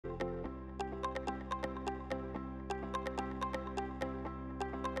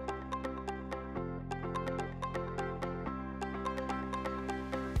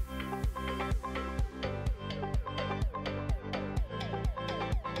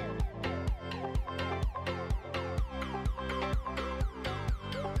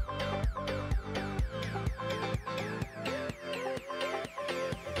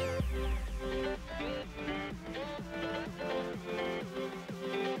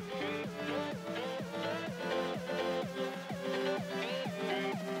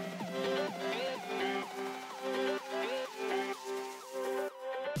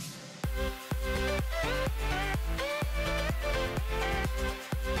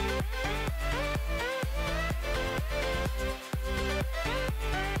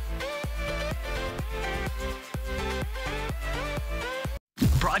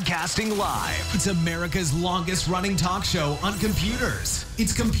Broadcasting live. It's America's longest running talk show on computers.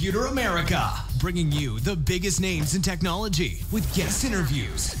 It's Computer America, bringing you the biggest names in technology with guest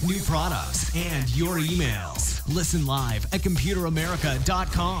interviews, new products, and your emails. Listen live at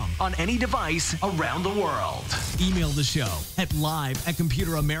computeramerica.com on any device around the world. Email the show at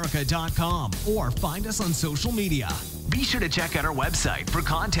live@computeramerica.com or find us on social media. Be sure to check out our website for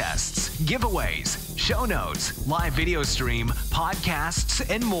contests, giveaways, show notes, live video stream, podcasts,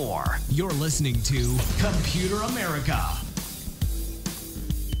 and more. You're listening to Computer America.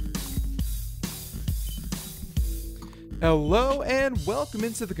 Hello and welcome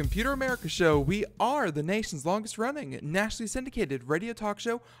into the Computer America Show. We are the nation's longest running, nationally syndicated radio talk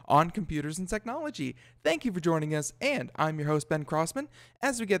show on computers and technology. Thank you for joining us, and I'm your host, Ben Crossman.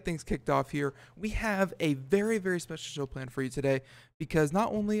 As we get things kicked off here, we have a very, very special show planned for you today, because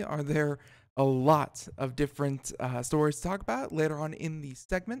not only are there a lot of different stories to talk about later on in the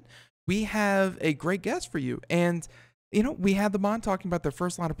segment, we have a great guest for you. And we had them on talking about their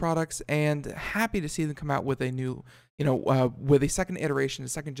first line of products, and happy to see them come out with a new, with a second iteration, a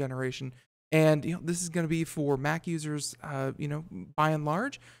second generation. And, this is going to be for Mac users, by and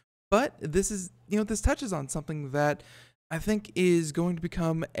large. But this is, this touches on something that I think is going to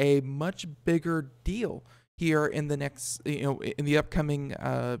become a much bigger deal here in the next, in the upcoming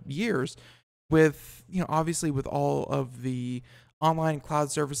years with, obviously with all of the online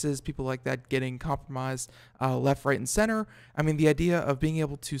cloud services, people like that getting compromised left, right, and center. I mean, the idea of being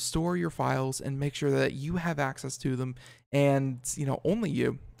able to store your files and make sure that you have access to them and, only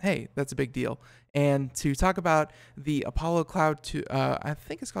you, hey, that's a big deal. And to talk about the Apollo Cloud 2, I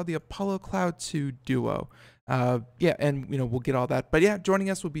think it's called the Apollo Cloud 2 Duo. And, we'll get all that. But yeah,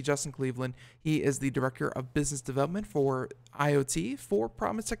 joining us will be Justin Cleveland. He is the Director of Business Development for IoT for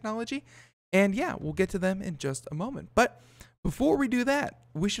Promise Technology. And yeah, we'll get to them in just a moment. But before we do that,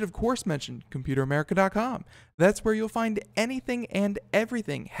 we should of course mention computeramerica.com. That's where you'll find anything and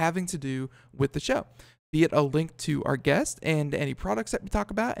everything having to do with the show, be it a link to our guest and any products that we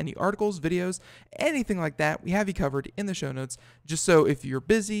talk about, any articles, videos, anything like that. We have you covered in the show notes, just so if you're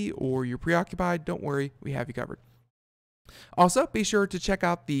busy or you're preoccupied, don't worry, we have you covered. Also, be sure to check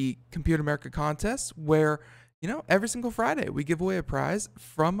out the Computer America contest, where every single Friday we give away a prize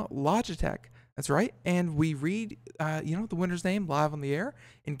from Logitech. That's right, and we read, the winner's name live on the air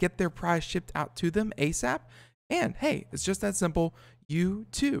and get their prize shipped out to them ASAP. And hey, it's just that simple. You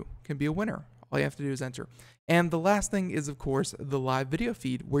too can be a winner. All you have to do is enter. And the last thing is, of course, the live video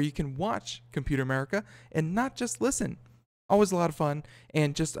feed, where you can watch Computer America and not just listen. Always a lot of fun,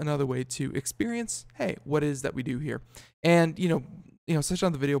 and just another way to experience, hey, what it is that we do here. And especially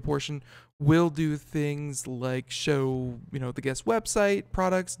on the video portion, we'll do things like show, the guest website,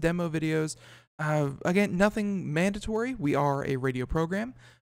 products, demo videos. Again, nothing mandatory. We are a radio program,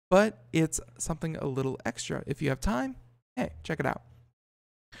 but it's something a little extra. If you have time, hey, check it out.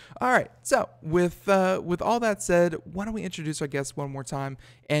 All right. So with all that said, why don't we introduce our guest one more time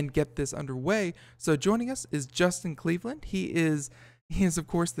and get this underway? So joining us is Justin Cleveland. He is of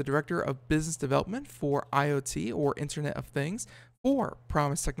course the Director of Business Development for IoT, or Internet of Things, for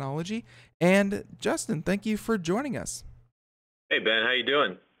Promise Technology. And Justin, thank you for joining us. Hey Ben, how you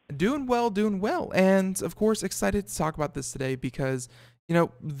doing? Doing well. And of course, excited to talk about this today because,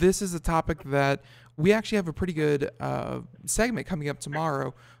 this is a topic that we actually have a pretty good segment coming up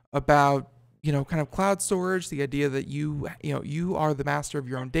tomorrow about, kind of cloud storage, the idea that you are the master of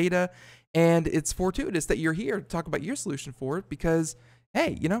your own data. And it's fortuitous that you're here to talk about your solution for it because,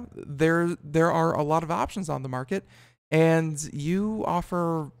 hey, there are a lot of options on the market, and you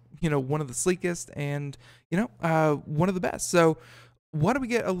offer, one of the sleekest and, one of the best. So why don't we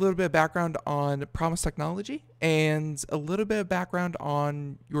get a little bit of background on Promise Technology and a little bit of background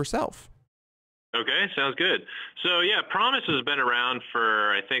on yourself? Okay, sounds good. So yeah, Promise has been around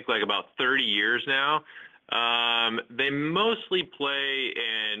for, I think, like about 30 years now. They mostly play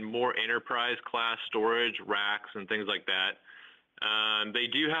in more enterprise class storage, racks, and things like that. They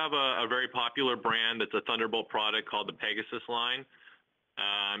do have a very popular brand that's a Thunderbolt product called the Pegasus line.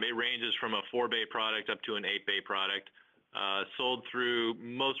 It ranges from a 4-bay product up to an 8-bay product. Sold through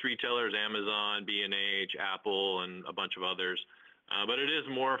most retailers, Amazon, B&H, Apple, and a bunch of others. But it is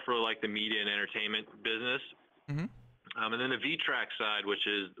more for like the media and entertainment business. Mm-hmm. And then the V-Track side, which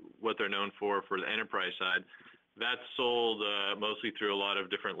is what they're known for the enterprise side, that's sold mostly through a lot of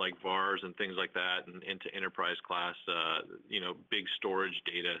different like VARs and things like that, and into enterprise class, big storage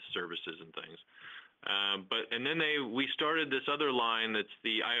data services and things. And then we started this other line that's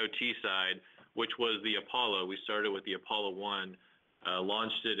the IoT side, which was the Apollo. We started with the Apollo 1,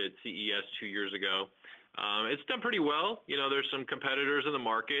 launched it at CES 2 years ago. It's done pretty well. There's some competitors in the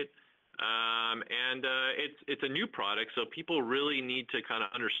market, and it's a new product, so people really need to kind of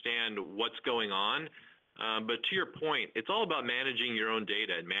understand what's going on. But to your point, it's all about managing your own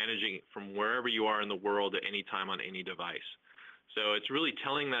data and managing it from wherever you are in the world at any time on any device. So it's really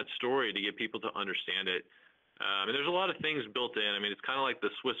telling that story to get people to understand it. And there's a lot of things built in. I mean, it's kind of like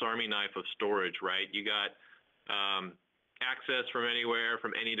the Swiss Army knife of storage, right? You got access from anywhere,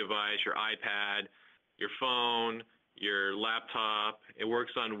 from any device, your iPad, your phone, your laptop. It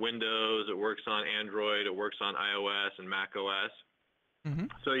works on Windows, it works on Android, it works on iOS and Mac OS.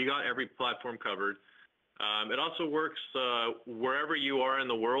 So you got every platform covered. It also works wherever you are in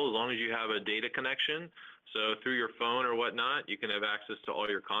the world, as long as you have a data connection. So through your phone or whatnot, you can have access to all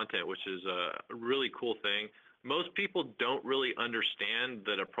your content, which is a really cool thing. Most people don't really understand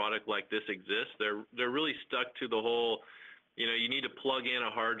that a product like this exists. They're really stuck to the whole, you need to plug in a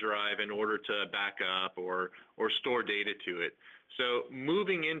hard drive in order to back up or store data to it. So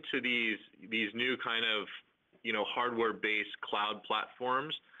moving into these new kind of, hardware-based cloud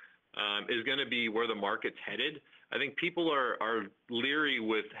platforms is going to be where the market's headed. I think people are leery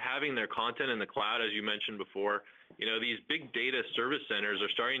with having their content in the cloud, as you mentioned before. These big data service centers are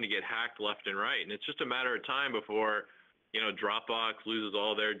starting to get hacked left and right, and it's just a matter of time before, Dropbox loses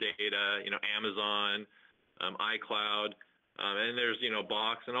all their data, Amazon, iCloud, and there's,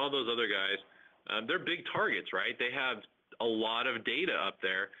 Box and all those other guys. They're big targets, right? They have a lot of data up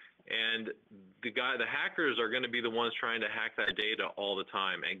there, and the hackers are going to be the ones trying to hack that data all the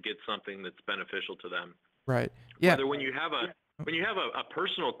time and get something that's beneficial to them. Right. Yeah. Whether when you have a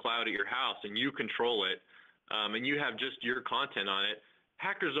personal cloud at your house and you control it, and you have just your content on it,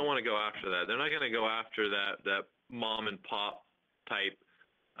 hackers don't want to go after that. They're not going to go after that mom and pop type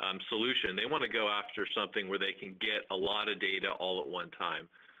solution. They want to go after something where they can get a lot of data all at one time.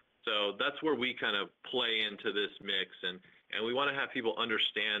 So that's where we kind of play into this mix, and we want to have people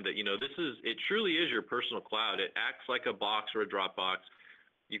understand that, it truly is your personal cloud. It acts like a box or a Dropbox.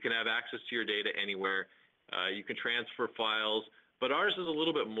 You can have access to your data anywhere. You can transfer files, but ours is a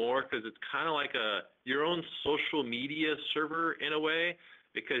little bit more because it's kind of like your own social media server in a way,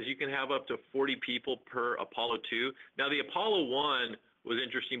 because you can have up to 40 people per Apollo 2. Now the Apollo 1 was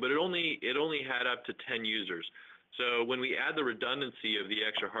interesting, but it only had up to 10 users. So when we add the redundancy of the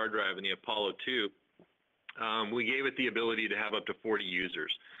extra hard drive in the Apollo 2, we gave it the ability to have up to 40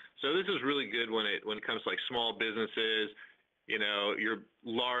 users. So this is really good when it comes to like small businesses, your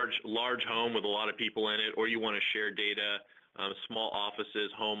large home with a lot of people in it, or you want to share data, small offices,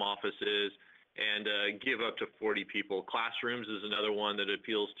 home offices, and give up to 40 people. Classrooms is another one that it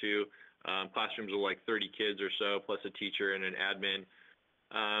appeals to. Classrooms are like 30 kids or so, plus a teacher and an admin.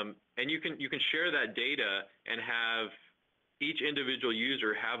 And you can share that data and have each individual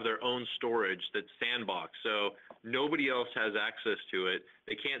user have their own storage that's sandboxed. So nobody else has access to it.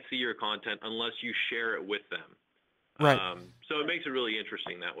 They can't see your content unless you share it with them. Right. So it makes it really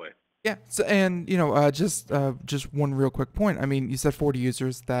interesting that way. Yeah. So, and just one real quick point. I mean, you said 40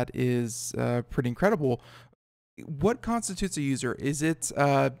 users. That is pretty incredible. What constitutes a user? Is it,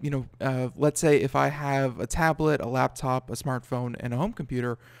 let's say if I have a tablet, a laptop, a smartphone, and a home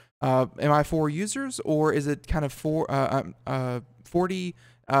computer, am I 4 users, or is it kind of 40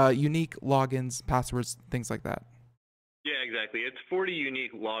 unique logins, passwords, things like that? Yeah, exactly. It's 40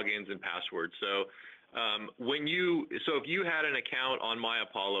 unique logins and passwords. So if you had an account on My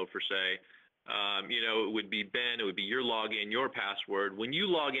Apollo, for say, it would be Ben, it would be your login, your password. When you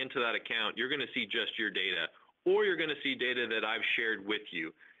log into that account, you're going to see just your data, or you're going to see data that I've shared with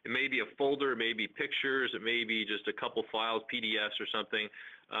you. It may be a folder, it may be pictures, it may be just a couple files, PDFs or something,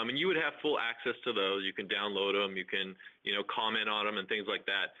 and you would have full access to those. You can download them, you can, comment on them and things like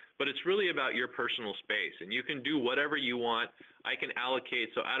that. But it's really about your personal space, and you can do whatever you want. I can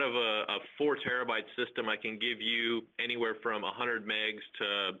allocate, so out of a 4 terabyte system, I can give you anywhere from 100 megs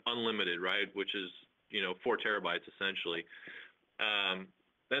to unlimited, right, which is, 4 terabytes essentially. And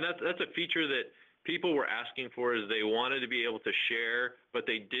that's a feature that people were asking for, is they wanted to be able to share, but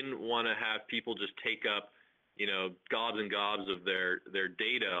they didn't want to have people just take up, gobs and gobs of their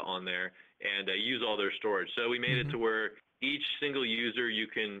data on there and use all their storage. So we made it to where each single user, you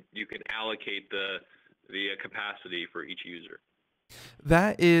can allocate the capacity for each user.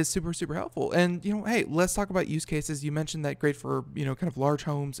 That is super, super helpful. And, hey, let's talk about use cases. You mentioned that great for, kind of large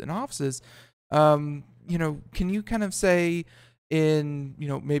homes and offices. Can you kind of say in,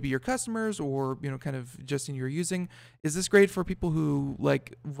 maybe your customers or, kind of just in your using, is this great for people who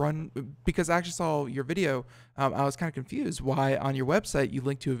like run, because I actually saw your video. I was kind of confused why on your website you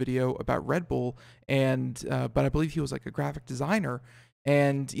linked to a video about Red Bull, and, but I believe he was like a graphic designer.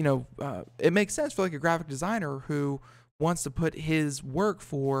 And it makes sense for like a graphic designer who wants to put his work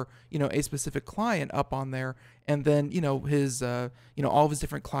for a specific client up on there, and then his all of his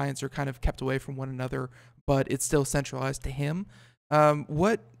different clients are kind of kept away from one another, but it's still centralized to him.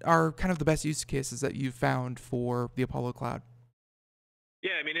 What are kind of the best use cases that you've found for the Apollo Cloud?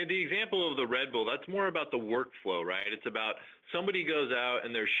 Yeah, I mean, in the example of the Red Bull, that's more about the workflow, right? It's about somebody goes out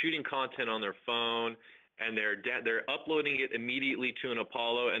and they're shooting content on their phone, and they're uploading it immediately to an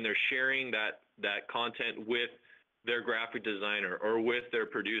Apollo, and they're sharing that content with their graphic designer or with their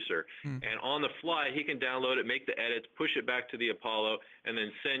producer. And on the fly, he can download it, make the edits, push it back to the Apollo, and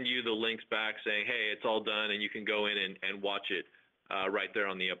then send you the links back saying, hey, it's all done, and you can go in and watch it right there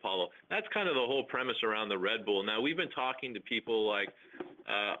on the Apollo. That's kind of the whole premise around the Red Bull. Now, we've been talking to people like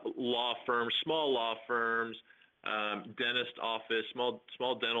law firms, small law firms, dentist office,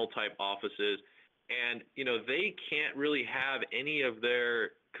 small dental type offices, and they can't really have any of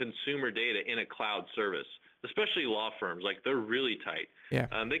their consumer data in a cloud service, especially law firms. Like, they're really tight. Yeah.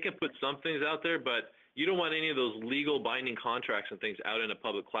 They can put some things out there, but you don't want any of those legal binding contracts and things out in a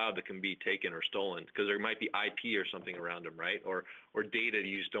public cloud that can be taken or stolen, because there might be IP or something around them, right? Or data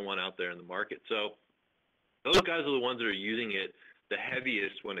you just don't want out there in the market. So those guys are the ones that are using it the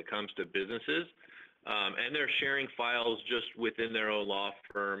heaviest when it comes to businesses, and they're sharing files just within their own law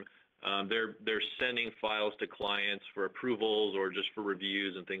firm. They're sending files to clients for approvals or just for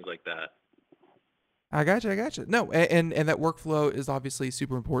reviews and things like that. I gotcha. No, and that workflow is obviously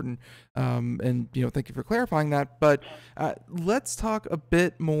super important. And thank you for clarifying that. But let's talk a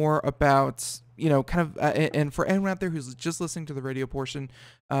bit more about kind of and for anyone out there who's just listening to the radio portion,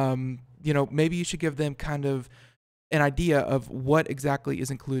 maybe you should give them kind of an idea of what exactly is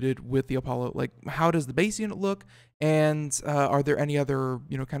included with the Apollo. Like, how does the base unit look, and are there any other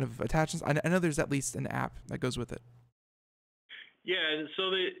kind of attachments? I know there's at least an app that goes with it. Yeah, and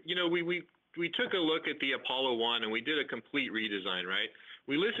so we took a look at the Apollo 1 and we did a complete redesign, right?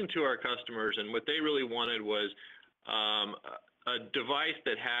 We listened to our customers, and what they really wanted was a device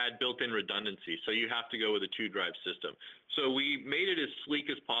that had built-in redundancy. So you have to go with a 2-drive system. So we made it as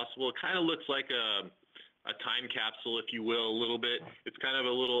sleek as possible. It kind of looks like a time capsule, if you will, a little bit. It's kind of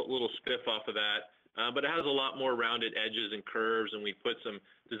a little spiff off of that, but it has a lot more rounded edges and curves, and we put some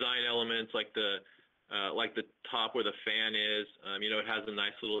design elements like the top where the fan is. It has a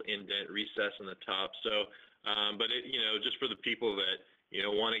nice little indent recess in the top. So, but it, just for the people that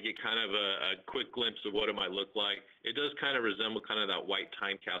want to get kind of a quick glimpse of what it might look like, it does kind of resemble kind of that white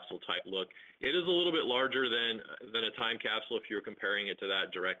time capsule type look. It is a little bit larger than a time capsule if you're comparing it to that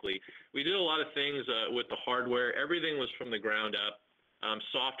directly. We did a lot of things with the hardware. Everything was from the ground up.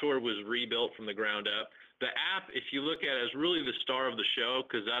 Software was rebuilt from the ground up. The app, if you look at it, is really the star of the show,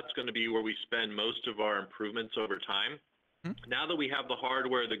 because that's going to be where we spend most of our improvements over time. Now that we have the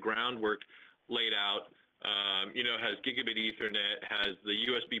hardware, the groundwork laid out, has gigabit Ethernet, has the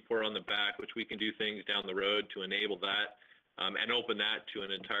USB port on the back, which we can do things down the road to enable that, and open that to an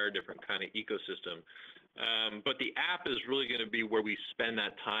entire different kind of ecosystem. But the app is really going to be where we spend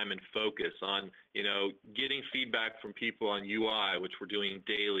that time and focus on, getting feedback from people on UI, which we're doing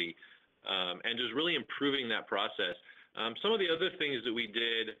daily, and just really improving that process. Some of the other things that we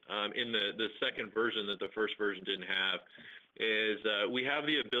did in the second version that the first version didn't have is we have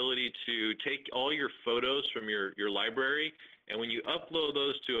the ability to take all your photos from your library, and when you upload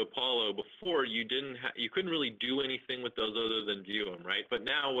those to Apollo, before you couldn't really do anything with those other than view them, right? But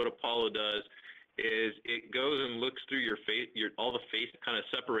now what Apollo does is it goes and looks through your face, all the face, kind of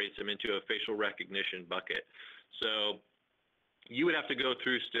separates them into a facial recognition bucket. So you would have to go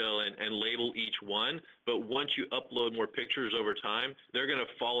through still and label each one, but once you upload more pictures over time, they're going to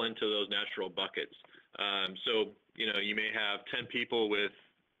fall into those natural buckets. So you may have 10 people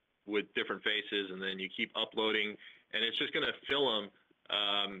with different faces, and then you keep uploading, and it's just going to fill them,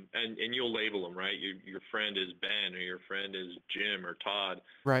 and you'll label them, right? Your friend is Ben, or your friend is Jim or Todd.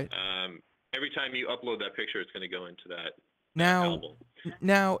 Right. Every time you upload that picture, it's going to go into that album.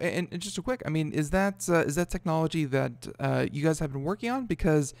 Now, and just a quick, I mean, is that technology that you guys have been working on?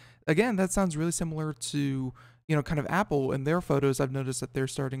 Because again, that sounds really similar to kind of Apple and their photos. I've noticed that they're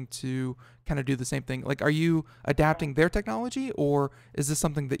starting to kind of do the same thing. Like, are you adapting their technology, or is this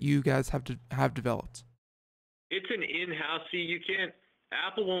something that you guys have developed? It's an in-house. See, you can't.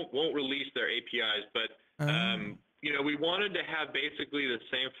 Apple won't release their APIs, but we wanted to have basically the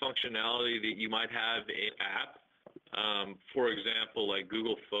same functionality that you might have in app. For example, like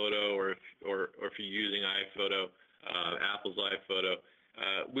Google Photo, or if you're using iPhoto, Apple's iPhoto,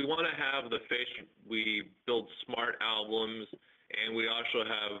 we want to have the face. We build smart albums, and we also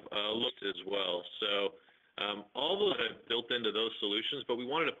have looks as well. So All those are built into those solutions, but we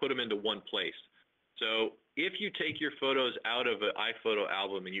wanted to put them into one place. So if you take your photos out of an iPhoto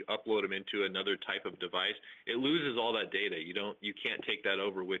album and you upload them into another type of device, it loses all that data. You can't take that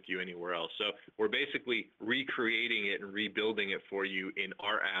over with you anywhere else. So we're basically recreating it and rebuilding it for you in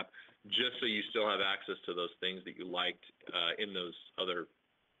our app, just so you still have access to those things that you liked in those other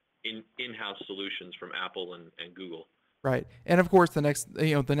in-house solutions from Apple and Google. Right. And of course, the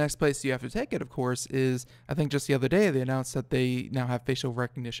next place you have to take it, of course, is, I think just the other day they announced that they now have facial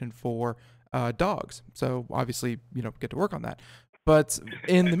recognition for dogs. So obviously, get to work on that. But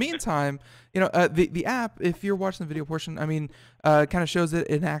in the meantime, the app, if you're watching the video portion, I mean, kind of shows it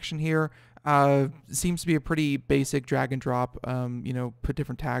in action here. Seems to be a pretty basic drag and drop. Put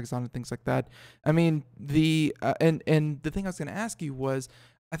different tags on it, things like that. I mean, and the thing I was going to ask you was,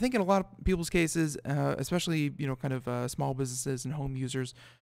 I think in a lot of people's cases, especially kind of small businesses and home users,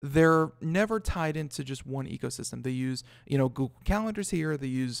 they're never tied into just one ecosystem. They use Google Calendars here. They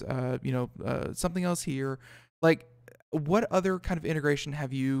use something else here. Like, what other kind of integration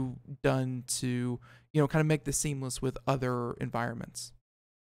have you done to kind of make this seamless with other environments?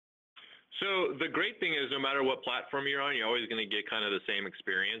 So the great thing is, no matter what platform you're on, you're always going to get kind of the same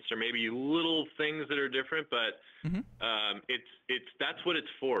experience. There may be little things that are different, but that's what it's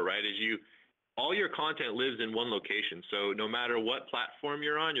for, right? All your content lives in one location. So no matter what platform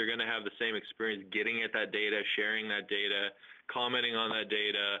you're on, you're going to have the same experience getting at that data, sharing that data, commenting on that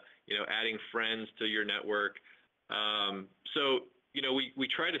data, adding friends to your network. We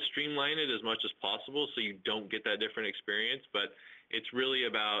try to streamline it as much as possible so you don't get that different experience, but it's really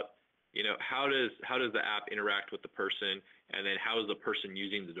about how does the app interact with the person, and then how is the person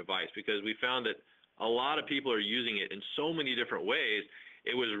using the device? Because we found that a lot of people are using it in so many different ways.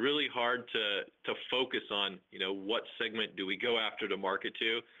 It was really hard to focus on, what segment do we go after to market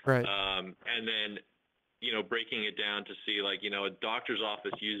to, right? And then, breaking it down to see, like, a doctor's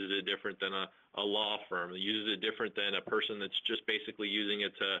office uses it different than a law firm. It uses it different than a person that's just basically using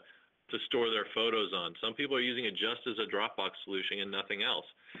it to store their photos on. Some people are using it just as a Dropbox solution and nothing else.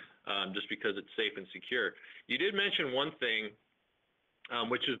 Just because it's safe and secure. You did mention one thing,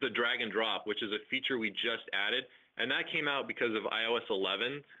 which is the drag and drop, which is a feature we just added, and that came out because of iOS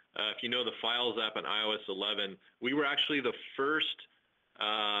 11. If you know the Files app on iOS 11, we were actually the first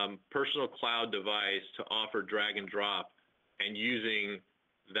personal cloud device to offer drag and drop and using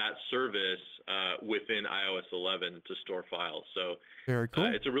that service within iOS 11 to store files. So very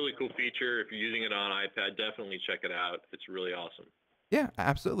cool. It's a really cool feature. If you're using it on iPad, definitely check it out. It's really awesome. Yeah,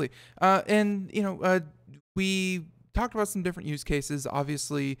 absolutely. We talked about some different use cases.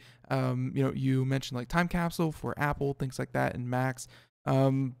 Obviously, you mentioned like time capsule for Apple, things like that, and Macs.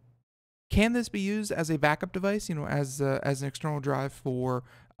 Can this be used as a backup device? As an external drive for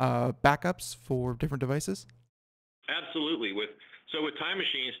backups for different devices? Absolutely. With Time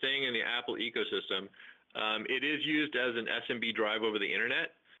Machine staying in the Apple ecosystem, it is used as an SMB drive over the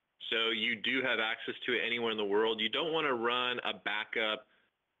internet. So you do have access to it anywhere in the world. You don't want to run a backup,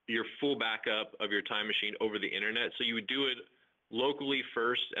 your full backup of your Time Machine over the internet. So you would do it locally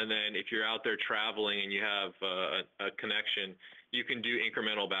first, and then if you're out there traveling and you have a connection, you can do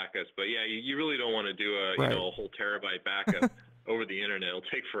incremental backups. But yeah, you really don't want to do a whole terabyte backup over the internet. It'll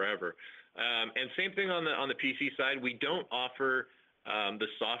take forever. And same thing on the PC side. We don't offer the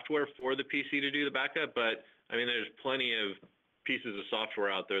software for the PC to do the backup, but I mean, there's plenty of pieces of software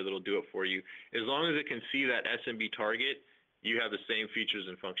out there that'll do it for you. As long as it can see that SMB target, you have the same features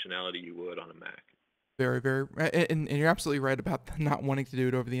and functionality you would on a Mac. Very, very, and you're absolutely right about not wanting to do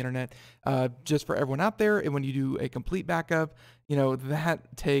it over the internet. Just for everyone out there, and when you do a complete backup,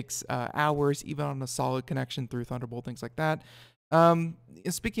 that takes hours, even on a solid connection through Thunderbolt, things like that.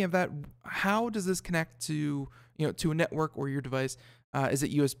 Speaking of that, how does this connect to to a network or your device? Is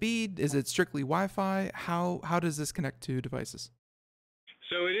it USB? Is it strictly Wi-Fi? How does this connect to devices?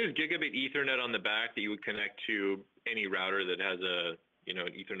 So it is gigabit Ethernet on the back that you would connect to any router that has an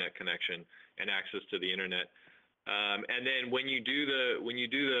Ethernet connection and access to the internet. And then when you do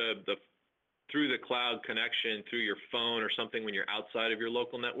the through the cloud connection through your phone or something when you're outside of your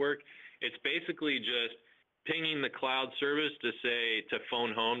local network, it's basically just pinging the cloud service to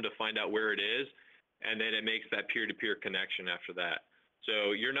phone home to find out where it is, and then it makes that peer-to-peer connection after that.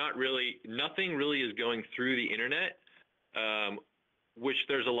 So nothing really is going through the internet, which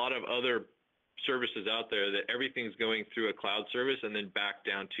there's a lot of other services out there that everything's going through a cloud service and then back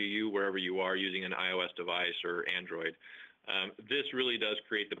down to you wherever you are using an iOS device or Android. This really does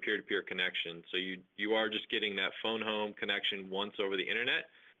create the peer-to-peer connection. So you are just getting that phone home connection once over the internet,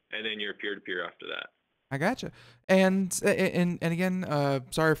 and then you're peer-to-peer after that. I gotcha. And again,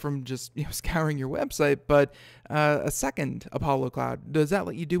 sorry from just scouring your website, but a second Apollo Cloud, does that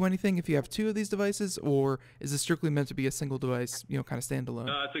let you do anything if you have two of these devices, or is this strictly meant to be a single device, kind of standalone?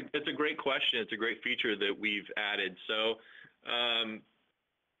 It's a great question. It's a great feature that we've added. So,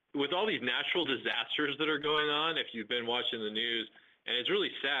 with all these natural disasters that are going on, if you've been watching the news, and it's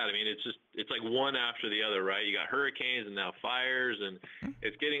really sad. I mean, it's like one after the other, right? You got hurricanes and now fires, and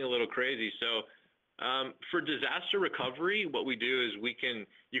it's getting a little crazy. So, for disaster recovery, what we do is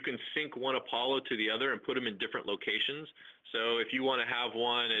you can sync one Apollo to the other and put them in different locations. So if you want to have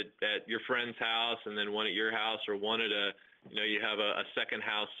one at your friend's house and then one at your house, or one at you have a second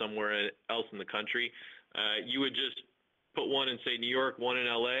house somewhere else in the country, you would just put one in, say, New York, one in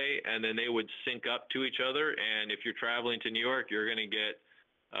LA, and then they would sync up to each other. And if you're traveling to New York, you're going to get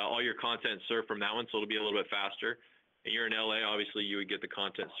all your content served from that one, so it'll be a little bit faster. And you're in LA, obviously you would get the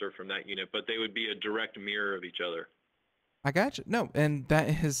content served from that unit, but they would be a direct mirror of each other. I gotcha. No, and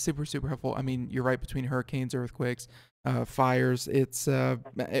that is super, super helpful. I mean, you're right, between hurricanes, earthquakes, fires.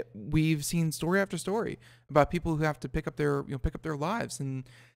 We've seen story after story about people who have to pick up their lives, and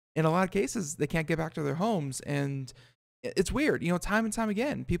in a lot of cases, they can't get back to their homes. And it's weird, time and time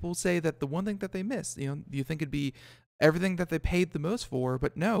again, people say that the one thing that they miss, you think it'd be everything that they paid the most for,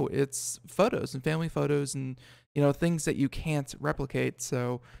 but no, it's photos and family photos and, things that you can't replicate.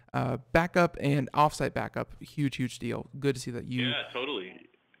 So, backup and offsite backup, huge, huge deal. Good to see that you. Yeah, totally.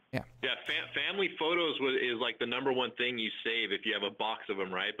 Yeah. Yeah, family photos is like the number one thing you save if you have a box of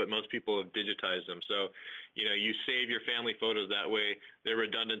them, right? But most people have digitized them. So, you save your family photos that way. They're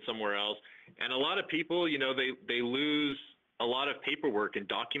redundant somewhere else. And a lot of people, they lose a lot of paperwork and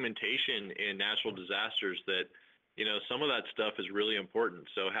documentation in natural disasters that, some of that stuff is really important.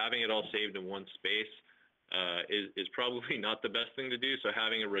 So having it all saved in one space is probably not the best thing to do. So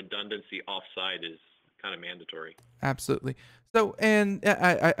having a redundancy offsite is kind of mandatory. Absolutely. So, and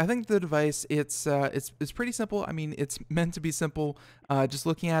I think the device, it's pretty simple. I mean, it's meant to be simple. Just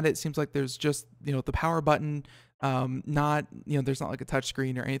looking at it, it seems like there's just the power button. Not there's not like a touch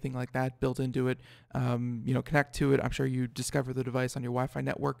screen or anything like that built into it. Connect to it. I'm sure you discover the device on your Wi-Fi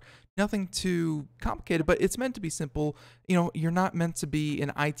network. Nothing too complicated, but it's meant to be simple. You're not meant to be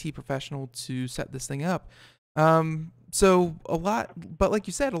an IT professional to set this thing up. So a lot, but like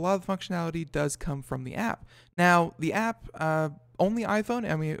you said, a lot of the functionality does come from the app. Now, the app, only iPhone.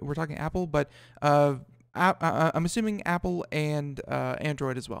 I mean, we're talking Apple, but I'm assuming Apple and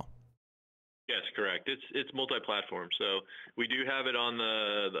Android as well. Yes, correct. It's multi-platform. So we do have it on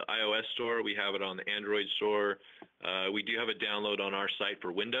the iOS store. We have it on the Android store. We do have a download on our site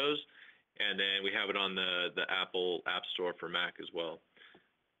for Windows, and then we have it on the Apple App Store for Mac as well.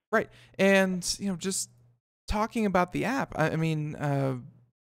 Right, and just talking about the app, I mean,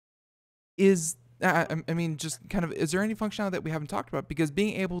 just kind of, is there any functionality that we haven't talked about? Because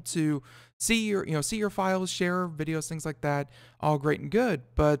being able to see your files, share videos, things like that, all great and good.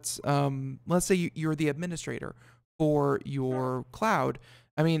 But let's say you're the administrator for your cloud.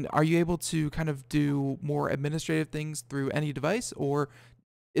 I mean, are you able to kind of do more administrative things through any device, or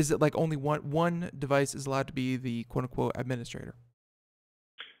is it like only one device is allowed to be the quote unquote administrator?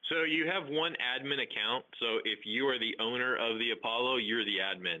 So you have one admin account. So if you are the owner of the Apollo, you're the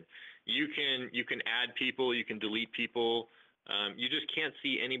admin. You can add people, you can delete people. You just can't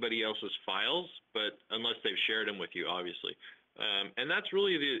see anybody else's files, but unless they've shared them with you, obviously. And that's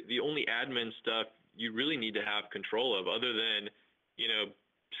really the only admin stuff you really need to have control of, other than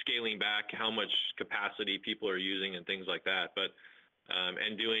scaling back how much capacity people are using and things like that. But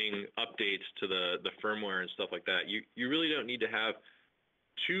and doing updates to the firmware and stuff like that. You really don't need to have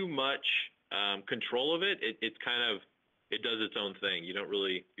too much control of it. It does its own thing.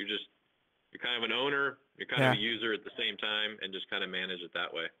 You're kind of an owner, you're kind of a user at the same time, and just kind of manage it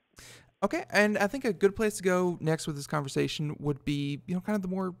that way. Okay, and I think a good place to go next with this conversation would be, kind of the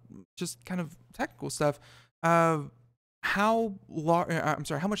more just kind of technical stuff. How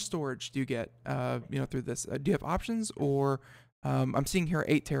much storage do you get, through this? Do you have options, or I'm seeing here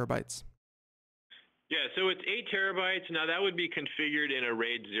 8 terabytes? Yeah, so it's 8 terabytes. Now that would be configured in a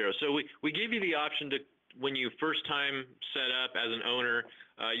RAID 0. So we give you the option to, when you first time set up as an owner,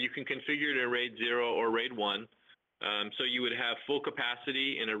 you can configure it in RAID 0 or RAID 1. So you would have full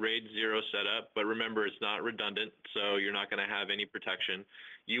capacity in a RAID 0 setup, but remember, it's not redundant, so you're not going to have any protection.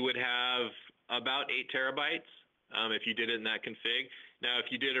 You would have about 8 terabytes if you did it in that config. Now, if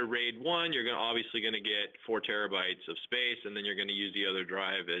you did a RAID 1, you're obviously going to get 4 terabytes of space, and then you're going to use the other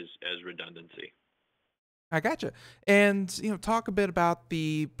drive as redundancy. I gotcha. And talk a bit about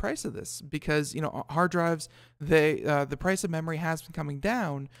the price of this because hard drives, the price of memory has been coming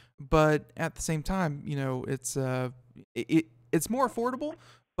down, but at the same time, it's more affordable.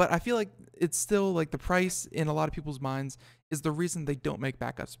 But I feel like it's still like the price in a lot of people's minds is the reason they don't make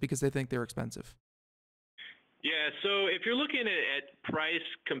backups because they think they're expensive. Yeah, so if you're looking at price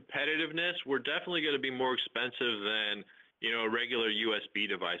competitiveness, we're definitely going to be more expensive than a regular USB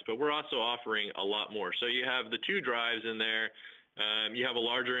device, but we're also offering a lot more. So you have the 2 drives in there. You have a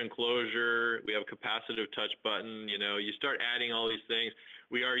larger enclosure. We have a capacitive touch button. You start adding all these things.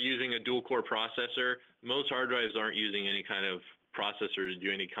 We are using a dual-core processor. Most hard drives aren't using any kind of processor to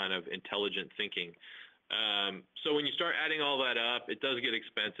do any kind of intelligent thinking. So when you start adding all that up, it does get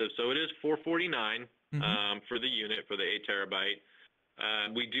expensive. So it is $449 for the unit for the 8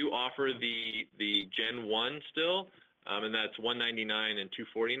 terabyte. We do offer the Gen 1 still, and that's $199 and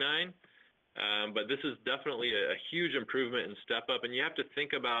 $249. But this is definitely a huge improvement and step up. And you have to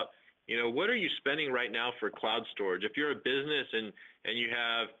think about, what are you spending right now for cloud storage? If you're a business and you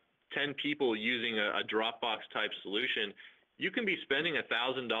have 10 people using a Dropbox type solution, you can be spending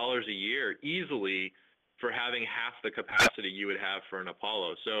 $1,000 a year easily for having half the capacity you would have for an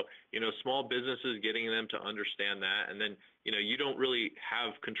Apollo. So, small businesses, getting them to understand that, and then, you don't really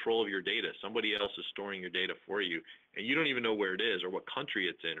have control of your data. Somebody else is storing your data for you, and you don't even know where it is or what country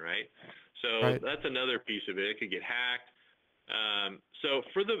it's in, right? So that's another piece of it. It could get hacked. So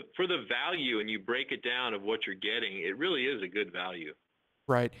for the value, and you break it down of what you're getting, it really is a good value.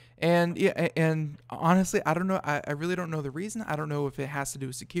 Right. And yeah, and honestly, I don't know. I really don't know the reason. I don't know if it has to do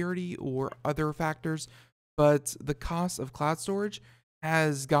with security or other factors, but the cost of cloud storage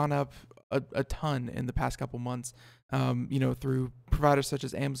has gone up a ton in the past couple months, through providers such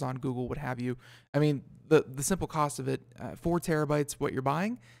as Amazon, Google, what have you. I mean, the simple cost of it, 4 terabytes, what you're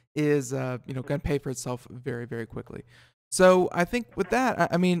buying is, going to pay for itself very, very quickly. So I think with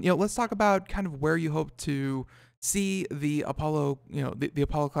that, I mean, let's talk about kind of where you hope to see the Apollo, the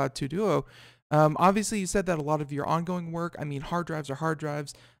Apollo Cloud 2 Duo. Obviously, you said that a lot of your ongoing work, I mean, hard drives are hard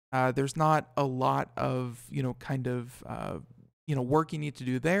drives. There's not a lot of, work you need to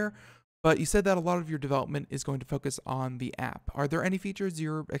do there. But you said that a lot of your development is going to focus on the app. Are there any features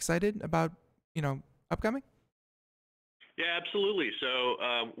you're excited about, upcoming? Yeah, absolutely.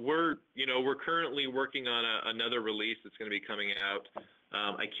 So we're currently working on another release that's going to be coming out.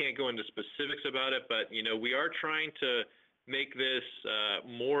 I can't go into specifics about it, but we are trying to make this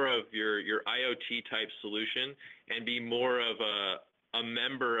more of your IoT type solution and be more of a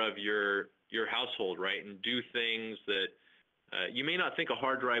member of your household, right? And do things that you may not think a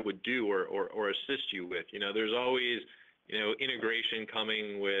hard drive would do or assist you with. There's always integration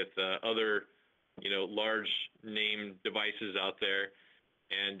coming with other large name devices out there,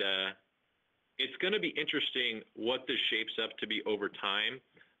 and it's going to be interesting what this shapes up to be over time.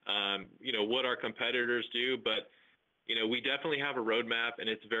 What our competitors do, but we definitely have a roadmap, and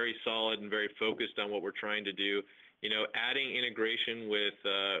it's very solid and very focused on what we're trying to do. Adding integration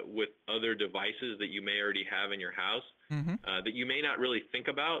with other devices that you may already have in your house that you may not really think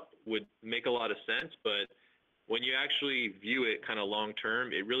about would make a lot of sense, but when you actually view it kind of long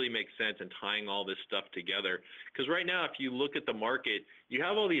term, it really makes sense in tying all this stuff together. Because right now, if you look at the market, you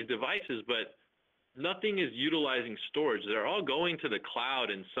have all these devices, but nothing is utilizing storage. They're all going to the cloud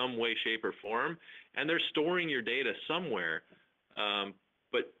in some way, shape, or form, and they're storing your data somewhere.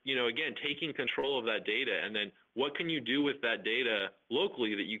 But again, taking control of that data, and then what can you do with that data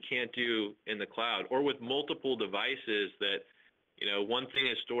locally that you can't do in the cloud, or with multiple devices that one thing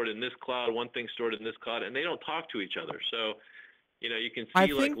is stored in this cloud, one thing stored in this cloud, and they don't talk to each other. So you can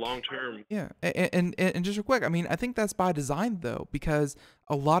see like long term. Yeah, and just real quick, I mean, I think that's by design though, because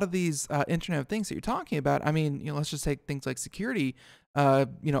a lot of these Internet of Things that you're talking about, I mean, let's just take things like security,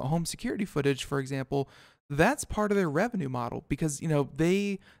 home security footage, for example. That's part of their revenue model because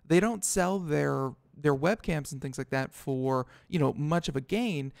they don't sell their webcams and things like that for much of a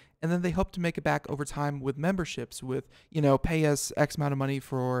gain, and then they hope to make it back over time with memberships, with pay us X amount of money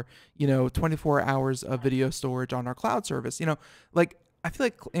for 24 hours of video storage on our cloud service. Like I feel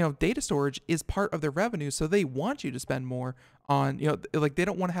like data storage is part of their revenue, so they want you to spend more on like they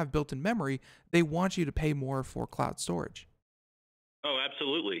don't want to have built-in memory. They want you to pay more for cloud storage. Oh,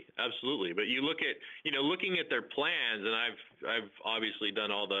 absolutely, absolutely. But you look at looking at their plans, and I've obviously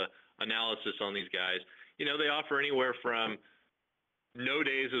done all the analysis on these guys. They offer anywhere from no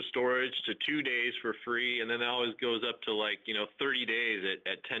days of storage to 2 days for free, and then it always goes up to like 30 days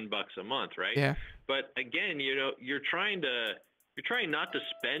at $10 a month, right? Yeah. But again, you're trying not to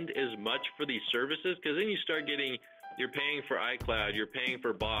spend as much for these services, because then you start getting You're paying for iCloud, you're paying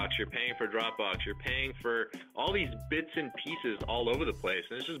for Box, you're paying for Dropbox, you're paying for all these bits and pieces all over the place.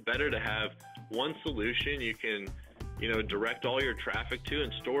 And it's just better to have one solution you can, direct all your traffic to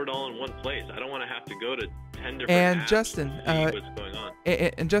and store it all in one place. I don't want to have to go to 10 different apps Justin, to see what's going on.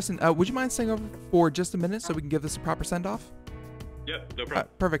 And Justin, would you mind staying over for just a minute so we can give this a proper send-off? Yep, no problem.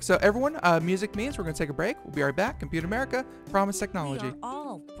 Perfect. So everyone, music means we're going to take a break. We'll be right back. Computer America, Promise Technology. We are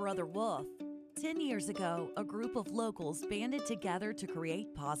all Brother Wolf. 10 years ago, a group of locals banded together to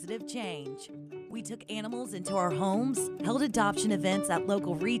create positive change. We took animals into our homes, held adoption events at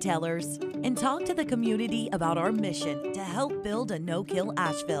local retailers, and talked to the community about our mission to help build a no-kill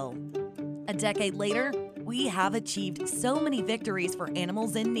Asheville. A decade later, we have achieved so many victories for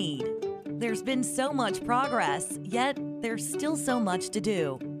animals in need. There's been so much progress, yet there's still so much to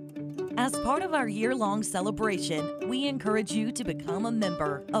do. As part of our year-long celebration, we encourage you to become a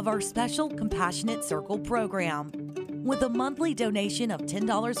member of our special Compassionate Circle program. With a monthly donation of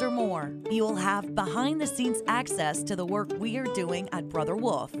 $10 or more, you will have behind-the-scenes access to the work we are doing at Brother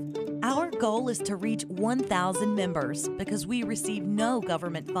Wolf. Our goal is to reach 1,000 members because we receive no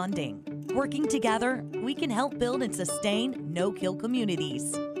government funding. Working together, we can help build and sustain no-kill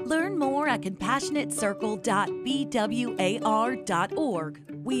communities. Learn more at compassionatecircle.bwar.org.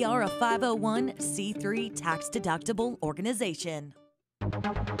 We are a 501c3 tax-deductible organization.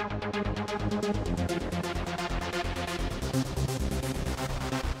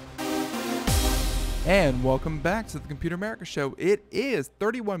 And welcome back to the Computer America Show. It is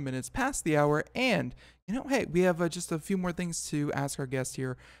 31 minutes past the hour, and hey, we have just a few more things to ask our guest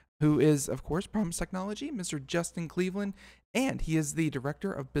here, who is, of course, Promise Technology, Mr. Justin Cleveland, and he is the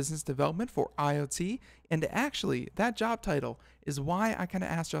Director of Business Development for IoT. And actually, that job title is why I kind of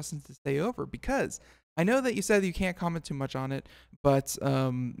asked Justin to stay over, because I know that you said you can't comment too much on it, but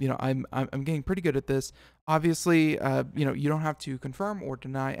I'm getting pretty good at this. Obviously, you don't have to confirm or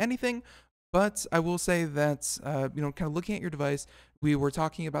deny anything, but I will say that kind of looking at your device, we were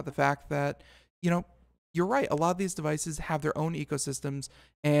talking about the fact that you're right. A lot of these devices have their own ecosystems,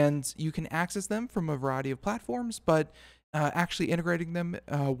 and you can access them from a variety of platforms, but actually integrating them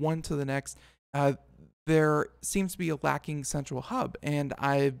one to the next, there seems to be a lacking central hub. And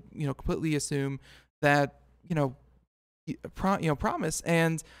I completely assume that Promise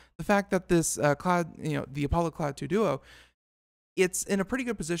and the fact that this cloud, the Apollo Cloud 2 Duo, it's in a pretty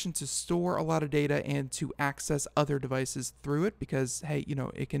good position to store a lot of data and to access other devices through it, because hey,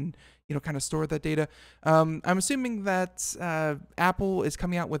 it can kind of store that data. I'm assuming that Apple is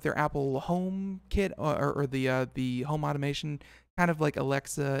coming out with their Apple Home Kit or the home automation, kind of like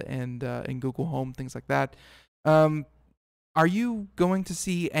Alexa and Google Home, things like that. Are you going to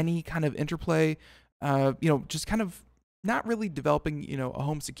see any kind of interplay? Just kind of not really developing a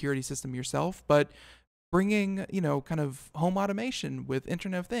home security system yourself, but bringing, kind of home automation with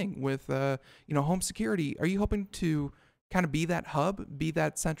Internet of Things, with, home security. Are you hoping to kind of be that hub, be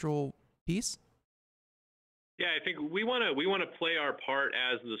that central piece? Yeah, I think we want to play our part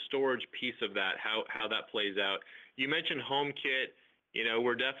as the storage piece of that, how that plays out. You mentioned HomeKit.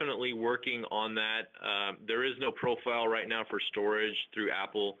 We're definitely working on that. There is no profile right now for storage through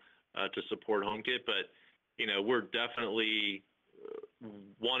Apple to support HomeKit, but, we're definitely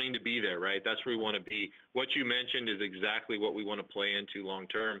wanting to be there, right? That's where we want to be. What you mentioned is exactly what we want to play into long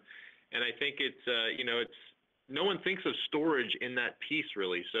term. And I think it's no one thinks of storage in that piece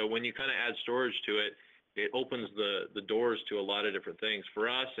really. So when you kind of add storage to it, it opens the doors to a lot of different things for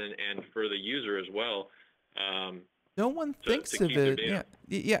us and for the user as well. No one thinks of it.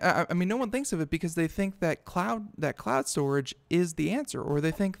 Yeah. I mean, no one thinks of it because they think that cloud storage is the answer, or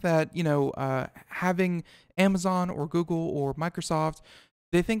they think that having Amazon or Google or Microsoft,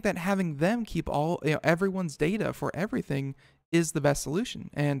 they think that having them keep all everyone's data for everything is the best solution.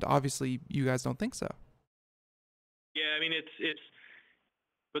 And obviously, you guys don't think so. Yeah, I mean, it's.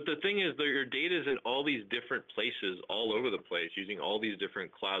 But the thing is that your data is in all these different places all over the place, using all these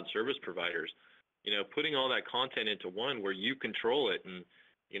different cloud service providers. Putting all that content into one where you control it, and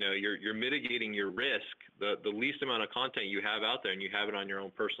you're mitigating your risk. The least amount of content you have out there, and you have it on your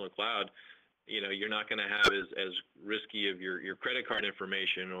own personal cloud, you're not going to have as risky of your credit card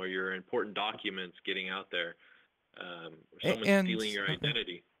information or your important documents getting out there, or someone stealing your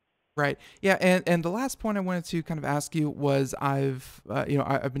identity. Right. Yeah. And the last point I wanted to kind of ask you was I've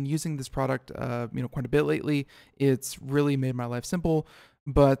been using this product quite a bit lately. It's really made my life simple,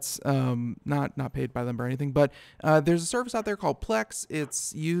 but not paid by them or anything. But there's a service out there called Plex.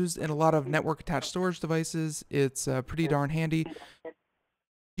 It's used in a lot of network attached storage devices. It's pretty darn handy.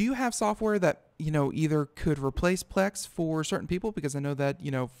 Do you have software that either could replace Plex for certain people? Because I know that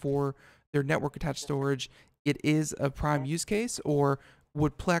for their network attached storage, it is a prime use case, or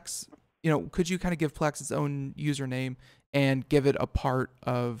would Plex, could you kind of give Plex its own username and give it a part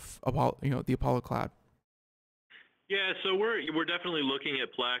of Apollo, the Apollo Cloud? Yeah, so we're definitely looking at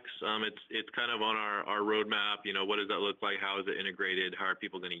Plex. It's kind of on our roadmap. What does that look like? How is it integrated? How are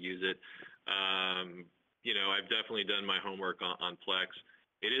people going to use it? I've definitely done my homework on Plex.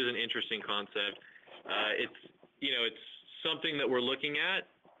 It is an interesting concept. It's something that we're looking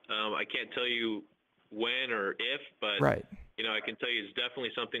at. I can't tell you when or if, but right. I can tell you it's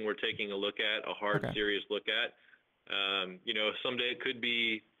definitely something we're taking a look at, a hard, serious look at. Someday it could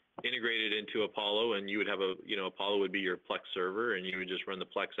be integrated into Apollo, and you would have Apollo would be your Plex server, and you would just run the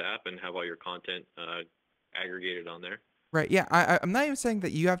Plex app and have all your content aggregated on there. Right. Yeah. I'm not even saying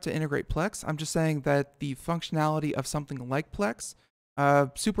that you have to integrate Plex. I'm just saying that the functionality of something like Plex,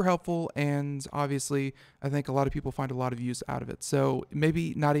 super helpful, and obviously I think a lot of people find a lot of use out of it. So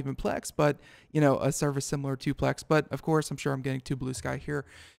maybe not even Plex, but a service similar to Plex. But of course, I'm sure I'm getting too blue sky here.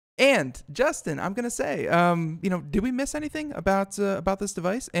 And Justin, I'm gonna say, did we miss anything about this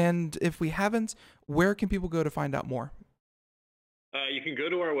device? And if we haven't, where can people go to find out more? You can go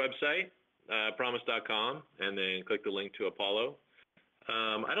to our website, promise.com, and then click the link to Apollo.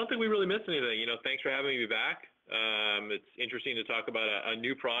 I don't think we really missed anything. Thanks for having me back. It's interesting to talk about a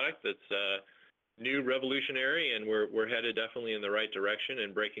new product that's new, revolutionary, and we're headed definitely in the right direction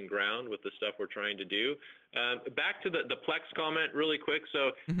and breaking ground with the stuff we're trying to do. Back to the Plex comment really quick.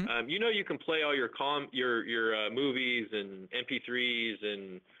 So, you can play all your movies and MP3s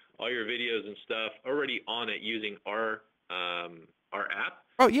and all your videos and stuff already on it using our app.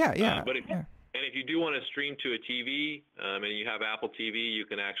 Oh, yeah. And if you do want to stream to a TV and you have Apple TV, you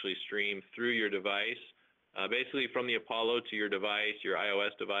can actually stream through your device, basically from the Apollo to your device, your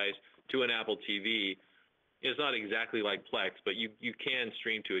iOS device, to an Apple TV. It's not exactly like Plex, but you can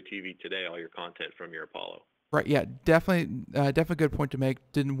stream to a TV today all your content from your Apollo. Right. Yeah. Definitely a good point to make.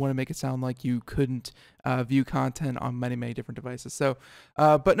 Didn't want to make it sound like you couldn't view content on many, many different devices. So,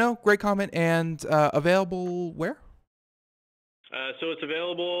 but no, great comment. And available where? So it's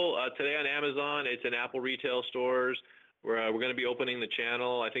available today on Amazon. It's in Apple retail stores. We're going to be opening the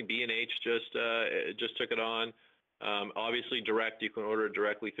channel. I think B&H just took it on. Obviously, direct. You can order it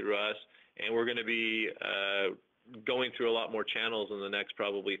directly through us, and we're going to be going through a lot more channels in the next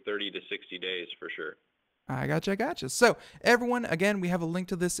probably 30 to 60 days for sure. I gotcha. So everyone, again, we have a link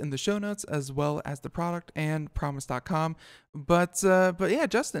to this in the show notes as well as the product and promise.com. But yeah,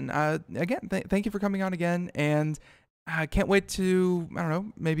 Justin, again, thank you for coming on again, and I can't wait to, I don't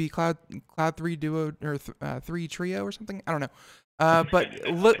know, maybe Cloud 3 Duo or 3 Trio or something. I don't know. But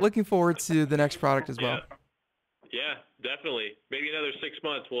looking forward to the next product as well. Yeah, definitely. Maybe another 6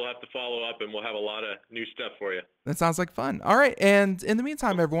 months we'll have to follow up, and we'll have a lot of new stuff for you. That sounds like fun. All right. And in the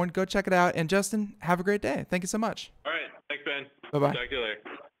meantime, everyone, go check it out. And Justin, have a great day. Thank you so much. All right. Thanks, Ben. Bye-bye. Talk to you later.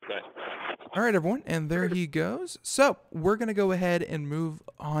 Bye. All right, everyone. And there he goes. So we're going to go ahead and move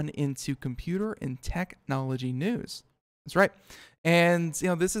on into computer and technology news. That's right. And,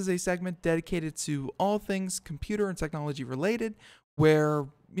 this is a segment dedicated to all things computer and technology related, where,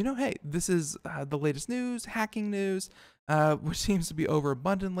 hey, this is the latest news, hacking news, which seems to be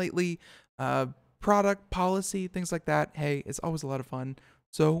overabundant lately, product, policy, things like that. Hey, it's always a lot of fun.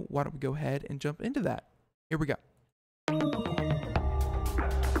 So why don't we go ahead and jump into that? Here we go.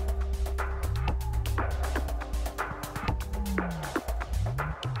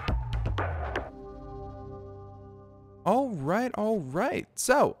 All right.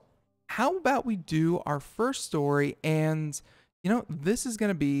 So how about we do our first story? And, this is going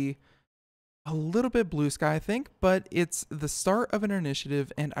to be a little bit blue sky, I think, but it's the start of an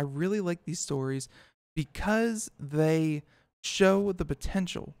initiative. And I really like these stories because they show the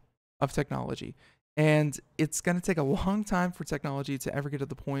potential of technology. And it's going to take a long time for technology to ever get to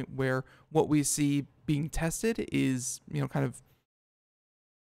the point where what we see being tested is, kind of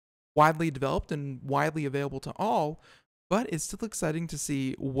widely developed and widely available to all, but it's still exciting to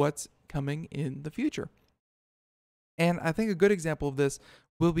see what's coming in the future. And I think a good example of this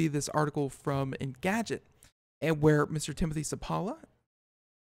will be this article from Engadget, and where Mr. Timothy Sapala,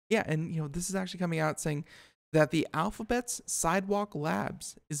 this is actually coming out saying that the Alphabet's Sidewalk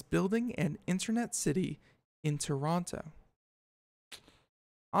Labs is building an internet city in Toronto.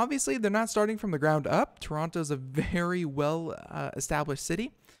 Obviously, they're not starting from the ground up. Toronto's a very well established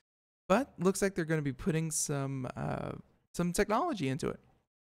city, but looks like they're going to be putting some technology into it.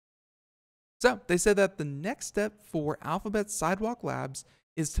 So they said that the next step for Alphabet's Sidewalk Labs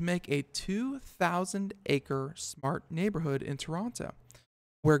is to make a 2,000-acre smart neighborhood in Toronto,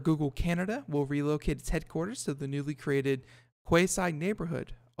 where Google Canada will relocate its headquarters to the newly created Quayside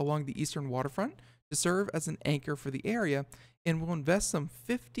neighborhood along the eastern waterfront to serve as an anchor for the area and will invest some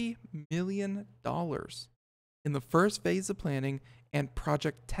 $50 million in the first phase of planning and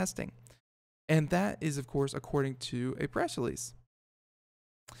project testing. And that is, of course, according to a press release.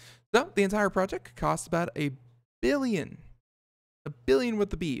 So the entire project costs about $1 billion with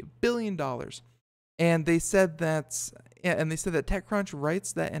the B, $1 billion. And they said that, TechCrunch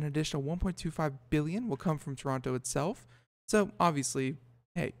writes that an additional $1.25 billion will come from Toronto itself. So obviously,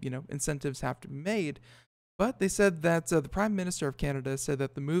 hey, incentives have to be made. But they said that the Prime Minister of Canada said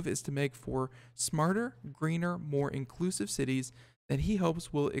that the move is to make for smarter, greener, more inclusive cities that he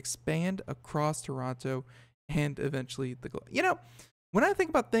hopes will expand across Toronto and eventually the globe. When I think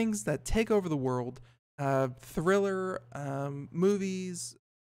about things that take over the world, thriller movies,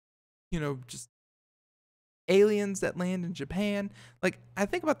 just aliens that land in Japan, I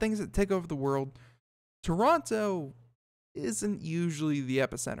think about things that take over the world. Toronto isn't usually the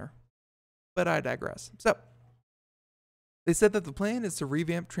epicenter, but I digress. So they said that the plan is to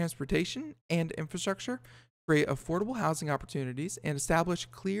revamp transportation and infrastructure, create affordable housing opportunities, and establish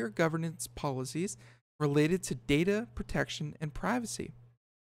clear governance policies related to data protection and privacy.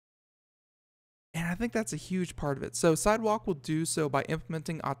 And I think that's a huge part of it. So Sidewalk will do so by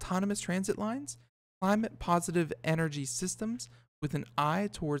implementing autonomous transit lines, climate positive energy systems with an eye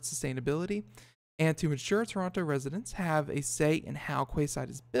towards sustainability, and to ensure Toronto residents have a say in how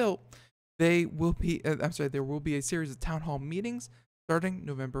Quayside is built. There will be a series of town hall meetings starting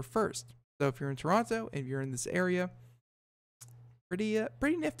November 1st. So if you're in Toronto and you're in this area, pretty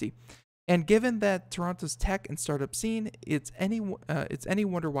nifty. And given that Toronto's tech and startup scene, it's any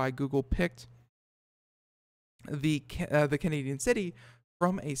wonder why Google picked the Canadian city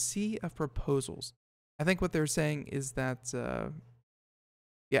from a sea of proposals. I think what they're saying is that,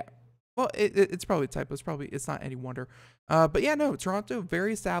 it's probably typos. It's not any wonder. But yeah, no, Toronto,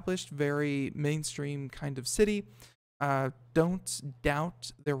 very established, very mainstream kind of city. Don't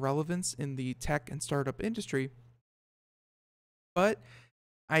doubt their relevance in the tech and startup industry. But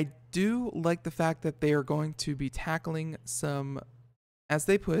I do like the fact that they are going to be tackling some, as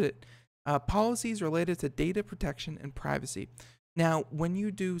they put it, policies related to data protection and privacy. Now, when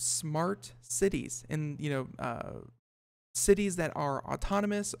you do smart cities and, cities that are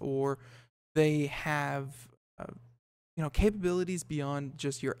autonomous or they have, capabilities beyond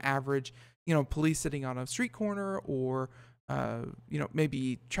just your average, police sitting on a street corner or,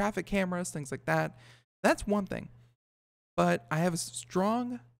 maybe traffic cameras, things like that, that's one thing. But I have a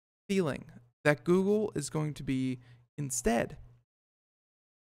strong feeling that Google is going to be instead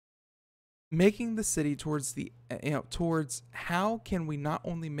making the city towards towards how can we not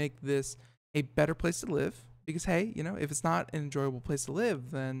only make this a better place to live, because hey, if it's not an enjoyable place to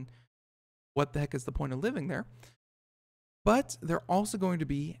live, then what the heck is the point of living there? But they're also going to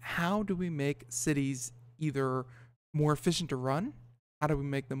be, how do we make cities either more efficient to run? How do we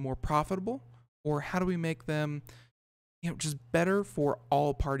make them more profitable? Or how do we make them, just better for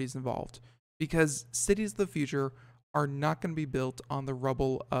all parties involved? Because cities of the future are not going to be built on the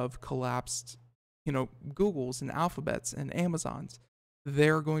rubble of collapsed, Googles and Alphabets and Amazons.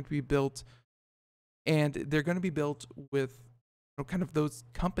 They're going to be built, and they're going to be built with kind of those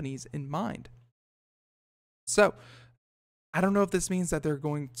companies in mind. So I don't know if this means that they're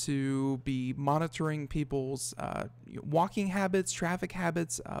going to be monitoring people's walking habits, traffic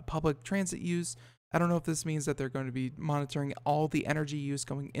habits, public transit use. I don't know if this means that they're going to be monitoring all the energy use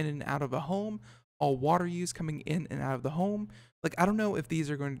going in and out of a home, all water use coming in and out of the home. I don't know if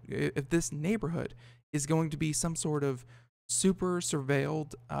if this neighborhood is going to be some sort of super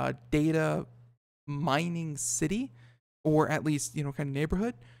surveilled data mining city, or at least, kind of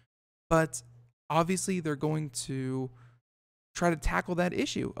neighborhood. But obviously they're going to try to tackle that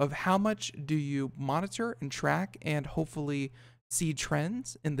issue of how much do you monitor and track and hopefully see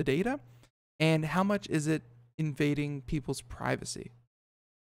trends in the data, and how much is it invading people's privacy.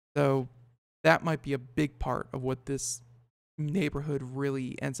 So that might be a big part of what this neighborhood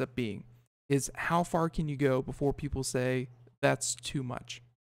really ends up being, is how far can you go before people say that's too much?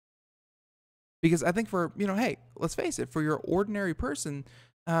 Because I think for, hey, let's face it, for your ordinary person,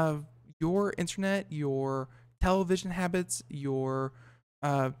 your internet, your television habits, your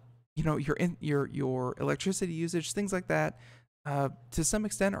your electricity usage, things like that, to some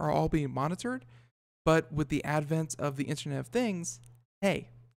extent are all being monitored. But with the advent of the Internet of Things, hey,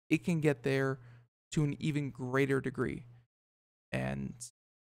 it can get there to an even greater degree. And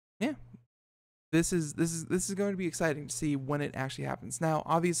yeah, this is going to be exciting to see when it actually happens. Now,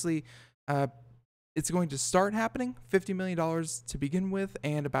 obviously, it's going to start happening, $50 million to begin with,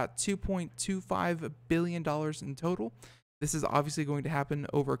 and about $2.25 billion in total. This is obviously going to happen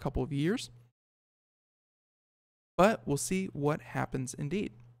over a couple of years. but we'll see what happens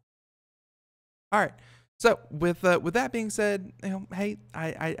indeed. All right. So with that being said, hey,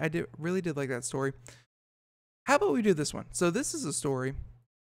 I really did like that story. How about we do this one? So this is a story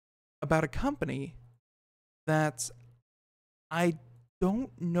about a company that I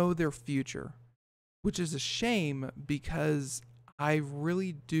don't know their future, which is a shame because I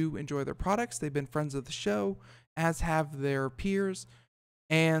really do enjoy their products. They've been friends of the show, as have their peers.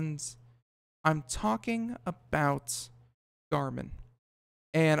 And I'm talking about Garmin.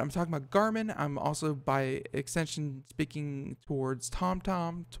 And I'm talking about Garmin. I'm also, by extension, speaking towards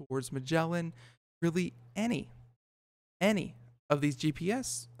TomTom, towards Magellan, really any of these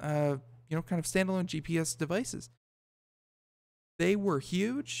GPS, kind of standalone GPS devices. They were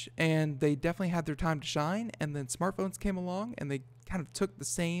huge, and they definitely had their time to shine. And then smartphones came along, and they kind of took the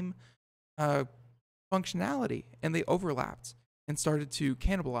same functionality, and they overlapped and started to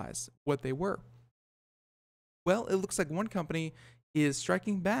cannibalize what they were. Well, it looks like one company is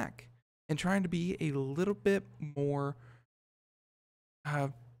striking back and trying to be a little bit more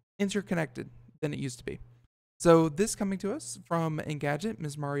interconnected than it used to be. So this coming to us from Engadget,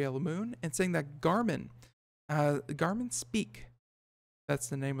 Ms. Mariella Moon, and saying that Garmin Speak, that's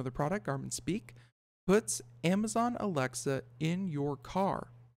the name of the product, Garmin Speak, puts Amazon Alexa in your car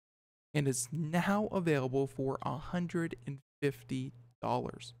and is now available for $150.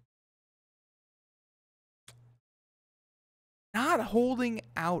 Not holding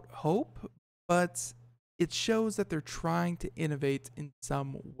out hope, but it shows that they're trying to innovate in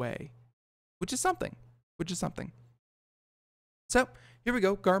some way, which is something. So here we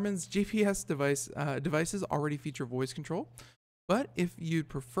go. Garmin's GPS devices already feature voice control, but if you'd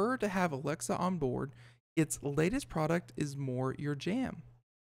prefer to have Alexa on board, its latest product is more your jam.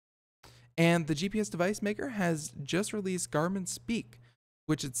 And the GPS device maker has just released Garmin Speak,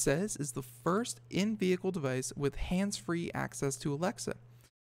 which it says is the first in-vehicle device with hands-free access to Alexa.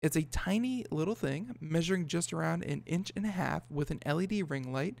 It's a tiny little thing measuring just around 1.5 inches with an LED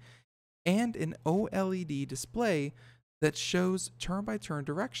ring light and an OLED display that shows turn-by-turn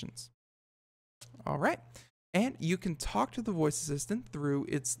directions. All right, and you can talk to the voice assistant through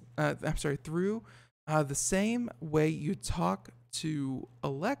the same way you talk to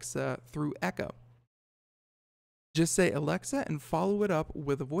Alexa through Echo. Just say Alexa and follow it up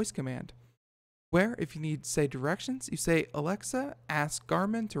with a voice command, where if you need, say, directions, you say, Alexa, ask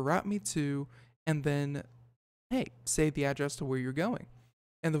Garmin to route me to, and then, hey, say the address to where you're going.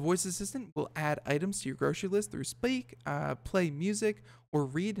 And the voice assistant will add items to your grocery list through Speak, play music, or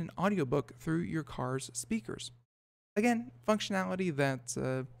read an audiobook through your car's speakers. Again, functionality that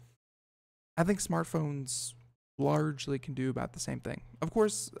I think smartphones largely can do about the same thing. Of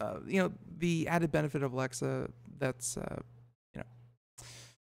course, the added benefit of Alexa that's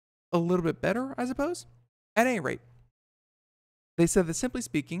a little bit better, I suppose. At any rate, they said that simply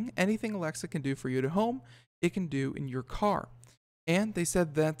speaking, anything Alexa can do for you at home, it can do in your car. And they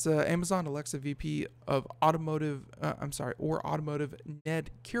said that Amazon Alexa VP of Automotive,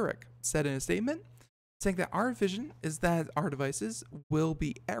 Ned KRACK, said in a statement, saying that our vision is that our devices will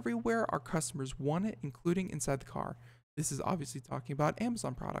be everywhere our customers want it, including inside the car. This is obviously talking about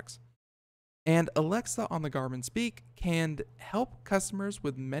Amazon products. And Alexa on the Garmin Speak can help customers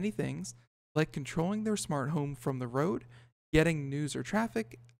with many things, like controlling their smart home from the road, getting news or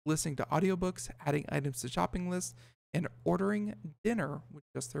traffic, listening to audiobooks, adding items to shopping lists, and ordering dinner with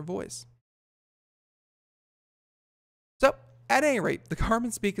just their voice. So, at any rate, the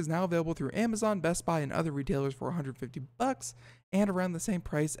Garmin Speak is now available through Amazon, Best Buy, and other retailers for $150, and around the same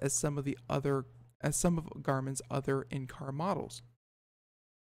price as some of Garmin's other in-car models.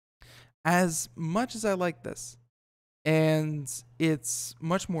 As much as I like this, and it's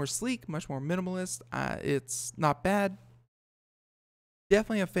much more sleek, much more minimalist, it's not bad.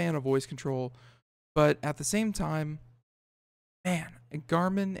 Definitely a fan of voice control, but at the same time, man,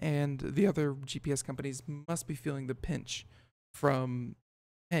 Garmin and the other GPS companies must be feeling the pinch from,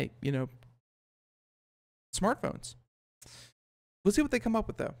 smartphones. We'll see what they come up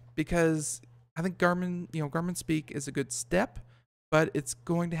with, though, because I think Garmin Speak is a good step, but it's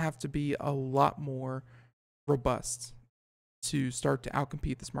going to have to be a lot more robust to start to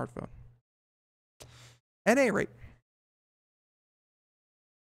outcompete the smartphone. At any rate,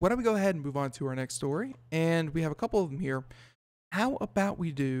 why don't we go ahead and move on to our next story? And we have a couple of them here. How about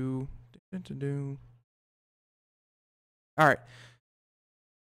we do... All right.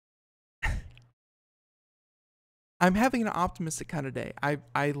 I'm having an optimistic kind of day.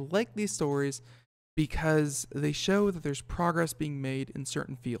 I like these stories because they show that there's progress being made in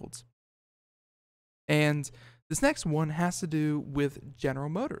certain fields. And this next one has to do with General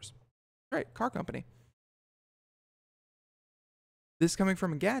Motors, right? Car company. This coming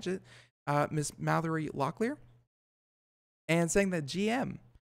from Engadget, Miss Mallory Locklear, and saying that GM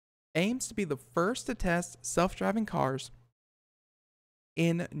aims to be the first to test self-driving cars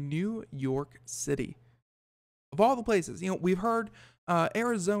in New York City. Of all the places, we've heard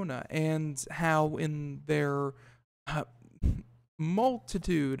Arizona and how in their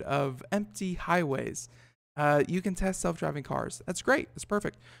multitude of empty highways, you can test self-driving cars. That's great. That's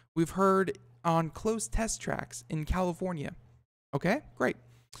perfect. We've heard on closed test tracks in California. Okay, great.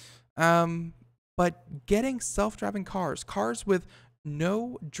 But getting self-driving cars with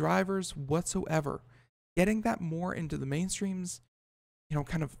no drivers whatsoever, getting that more into the mainstream's,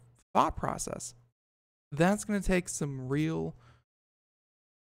 kind of thought process, that's going to take some real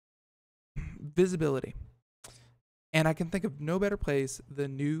visibility. And I can think of no better place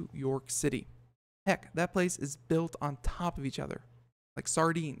than New York City. Heck, that place is built on top of each other, like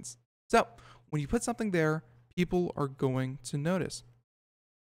sardines. So when you put something there, people are going to notice.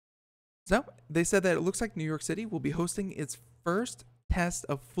 So they said that it looks like New York City will be hosting its first test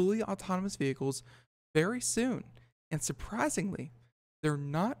of fully autonomous vehicles very soon. And surprisingly, they're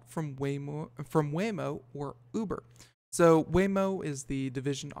not from Waymo or Uber. So Waymo is the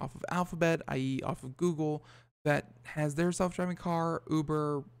division off of Alphabet, i.e. off of Google, that has their self-driving car.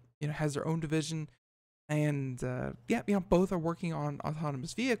 Uber, has their own division. And both are working on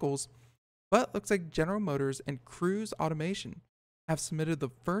autonomous vehicles. But looks like General Motors and Cruise Automation have submitted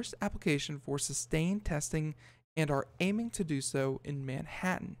the first application for sustained testing and are aiming to do so in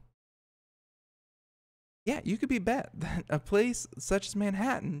Manhattan. Yeah, you could be bet that a place such as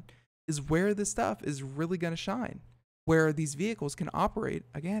Manhattan is where this stuff is really going to shine, where these vehicles can operate,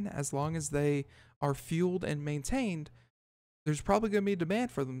 again, as long as they are fueled and maintained. There's probably going to be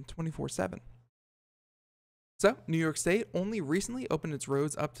demand for them 24/7. So, New York State only recently opened its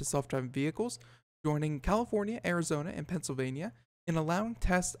roads up to self-driving vehicles, joining California, Arizona, and Pennsylvania in allowing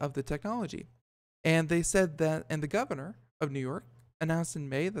tests of the technology. And they said that, and the governor of New York announced in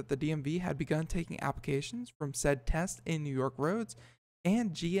May that the DMV had begun taking applications from said test in New York roads,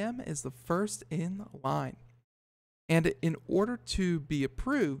 and GM is the first in line. And in order to be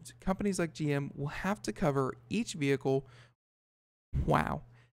approved, companies like GM will have to cover each vehicle. Wow.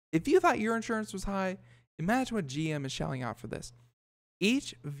 If you thought your insurance was high, imagine what GM is shelling out for this.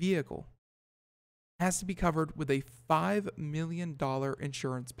 Each vehicle has to be covered with a $5 million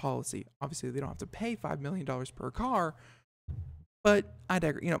insurance policy. Obviously, they don't have to pay $5 million per car, but I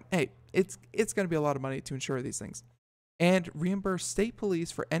digress. Hey, it's going to be a lot of money to insure these things. And reimburse state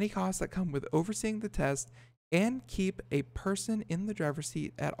police for any costs that come with overseeing the test and keep a person in the driver's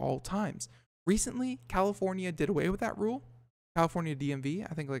seat at all times. Recently, California did away with that rule. California DMV,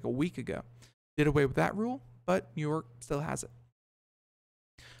 I think like a week ago, did away with that rule, but New York still has it.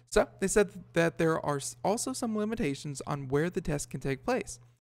 So they said that there are also some limitations on where the test can take place,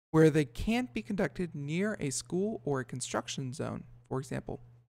 where they can't be conducted near a school or a construction zone, for example.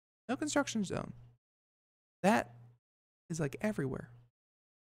 No construction zone. That is like everywhere.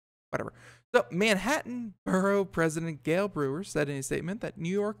 Whatever. So Manhattan Borough President Gail Brewer said in a statement that New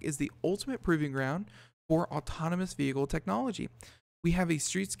York is the ultimate proving ground for autonomous vehicle technology. We have a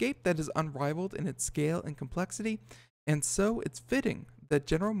streetscape that is unrivaled in its scale and complexity, and so it's fitting that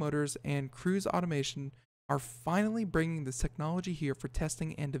General Motors and Cruise Automation are finally bringing this technology here for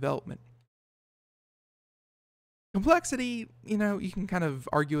testing and development. Complexity, you can kind of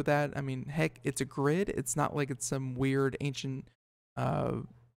argue with that. I mean, heck, it's a grid. It's not like it's some weird ancient, some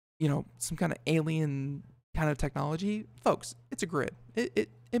kind of alien kind of technology. Folks, it's a grid. It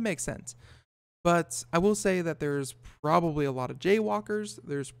makes sense. But I will say that there's probably a lot of jaywalkers.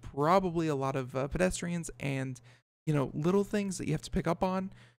 There's probably a lot of pedestrians and, little things that you have to pick up on.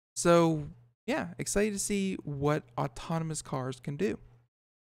 So, yeah, excited to see what autonomous cars can do.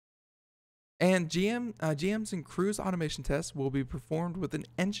 And GM's and Cruise Automation tests will be performed with an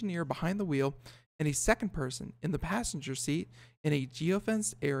engineer behind the wheel and a second person in the passenger seat in a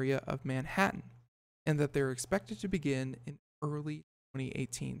geofenced area of Manhattan, and that they're expected to begin in early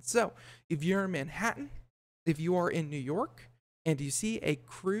 2018. So, if you're in Manhattan, if you are in New York, and you see a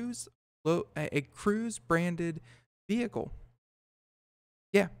Cruise branded vehicle,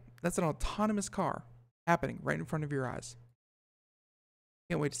 yeah, that's an autonomous car happening right in front of your eyes.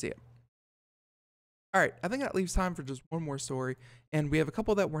 Can't wait to see it. All right, I think that leaves time for just one more story, and we have a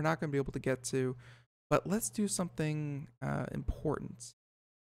couple that we're not going to be able to get to, but let's do something important.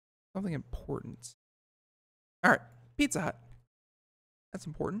 Something important. All right, Pizza Hut. That's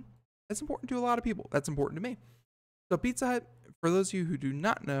important. That's important to a lot of people. That's important to me. So Pizza Hut, for those of you who do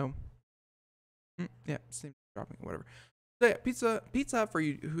not know, seems dropping, whatever. So yeah, Pizza Hut, for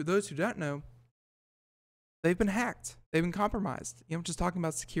those who don't know, they've been hacked. They've been compromised. Just talking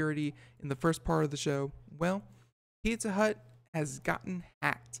about security in the first part of the show. Well, Pizza Hut has gotten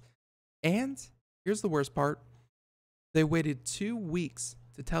hacked. And here's the worst part. They waited 2 weeks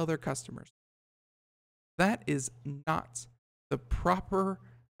to tell their customers. That is not the proper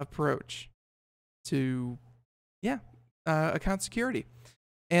approach to, account security.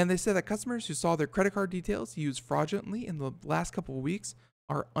 And they said that customers who saw their credit card details used fraudulently in the last couple of weeks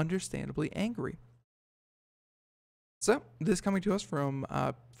are understandably angry. So this coming to us from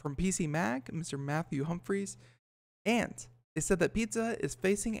PC Mag, Mr. Matthew Humphreys, and they said that Pizza Hut is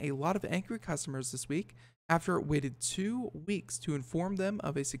facing a lot of angry customers this week after it waited 2 weeks to inform them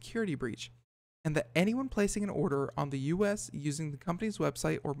of a security breach, and that anyone placing an order on the US using the company's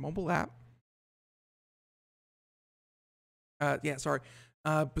website or mobile app,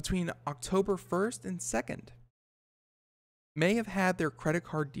 between October 1st and 2nd, may have had their credit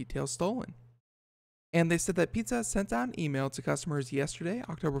card details stolen. And they said that Pizza Hut sent out an email to customers yesterday,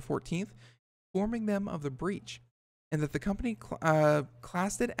 October 14th, informing them of the breach, and that the company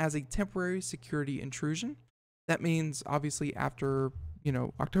classed it as a temporary security intrusion. That means, obviously, after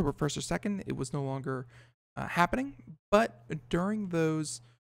October 1st or 2nd, it was no longer happening. But during those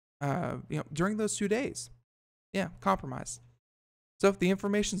 2 days, compromised. So if the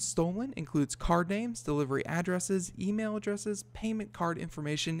information stolen includes card names, delivery addresses, email addresses, payment card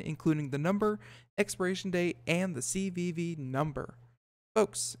information, including the number, expiration date, and the CVV number.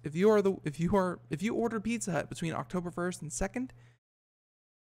 Folks, if you ordered Pizza Hut between October 1st and 2nd,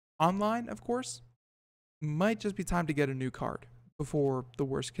 online, of course, might just be time to get a new card before the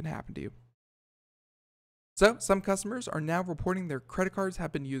worst can happen to you. So some customers are now reporting their credit cards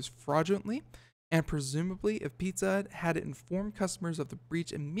have been used fraudulently. And presumably, if Pizza Hut had informed customers of the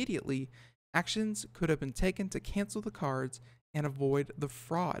breach immediately, actions could have been taken to cancel the cards and avoid the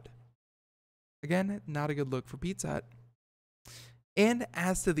fraud. Again, not a good look for Pizza Hut. And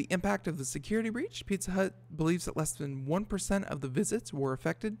as to the impact of the security breach, Pizza Hut believes that less than 1% of the visits were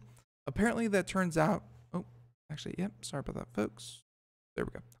affected. Apparently, that turns out... sorry about that, folks. There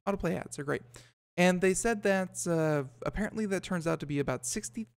we go. Autoplay ads are great. And they said that apparently that turns out to be about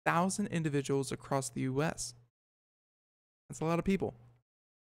 60,000 individuals across the U.S. That's a lot of people.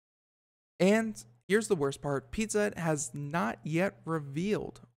 And here's the worst part. Pizza Hut has not yet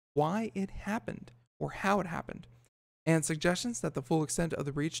revealed why it happened or how it happened. And suggestions that the full extent of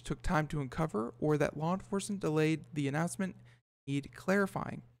the breach took time to uncover or that law enforcement delayed the announcement need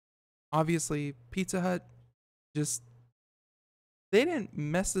clarifying. Obviously, Pizza Hut they didn't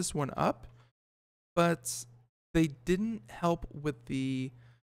mess this one up. But they didn't help with the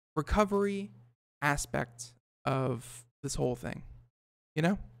recovery aspect of this whole thing,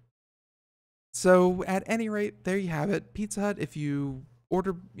 So at any rate, there you have it. Pizza Hut, if you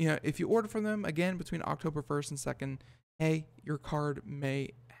order from them again between October 1st and 2nd, hey, your card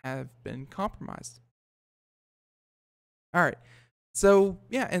may have been compromised. All right. So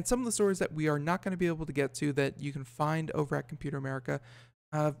and some of the stories that we are not going to be able to get to that you can find over at Computer America.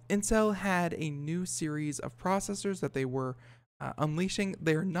 Intel had a new series of processors that they were unleashing.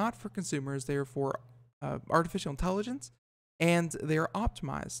 They are not for consumers. They are for artificial intelligence, and they are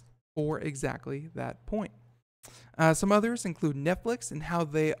optimized for exactly that point. Some others include Netflix and how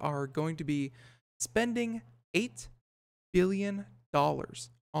they are going to be spending $8 billion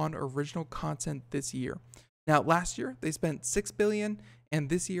on original content this year. Now, last year, they spent $6 billion, and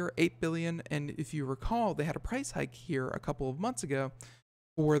this year, $8 billion. And if you recall, they had a price hike here a couple of months ago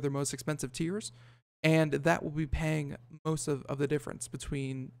for their most expensive tiers, and that will be paying most of the difference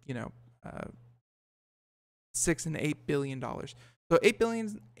between $6 and $8 billion. So $8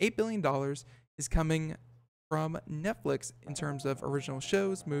 billion is coming from Netflix in terms of original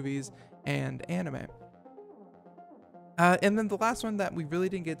shows, movies, and anime. And then the last one that we really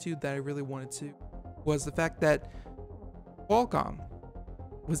didn't get to that I really wanted to was the fact that Qualcomm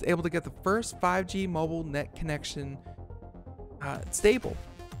was able to get the first 5G mobile net connection stable.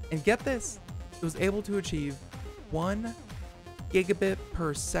 And get this, it was able to achieve 1 gigabit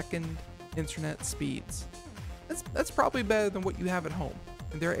per second internet speeds. That's probably better than what you have at home.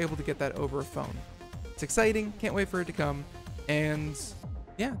 And they're able to get that over a phone. It's exciting. Can't wait for it to come. And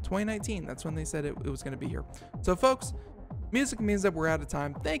 2019, that's when they said it was going to be here. So folks, music means that we're out of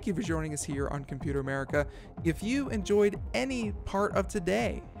time. Thank you for joining us here on Computer America. If you enjoyed any part of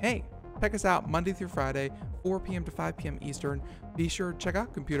today, hey, check us out Monday through Friday, 4 p.m. to 5 p.m. Eastern. Be sure to check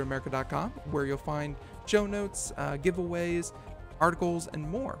out computeramerica.com, where you'll find show notes, giveaways, articles, and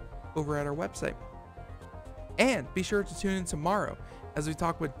more over at our website. And be sure to tune in tomorrow as we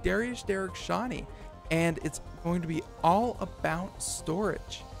talk with Derek Shani, and it's going to be all about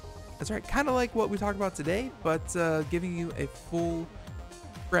storage. That's right, kind of like what we talked about today, but giving you a full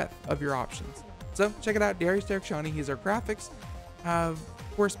breadth of your options. So check it out, Darius Derkshani. He's our graphics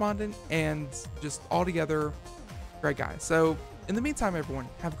correspondent and just altogether great guy. So in the meantime, everyone,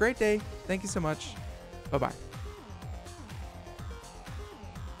 have a great day. Thank you so much. Bye-bye.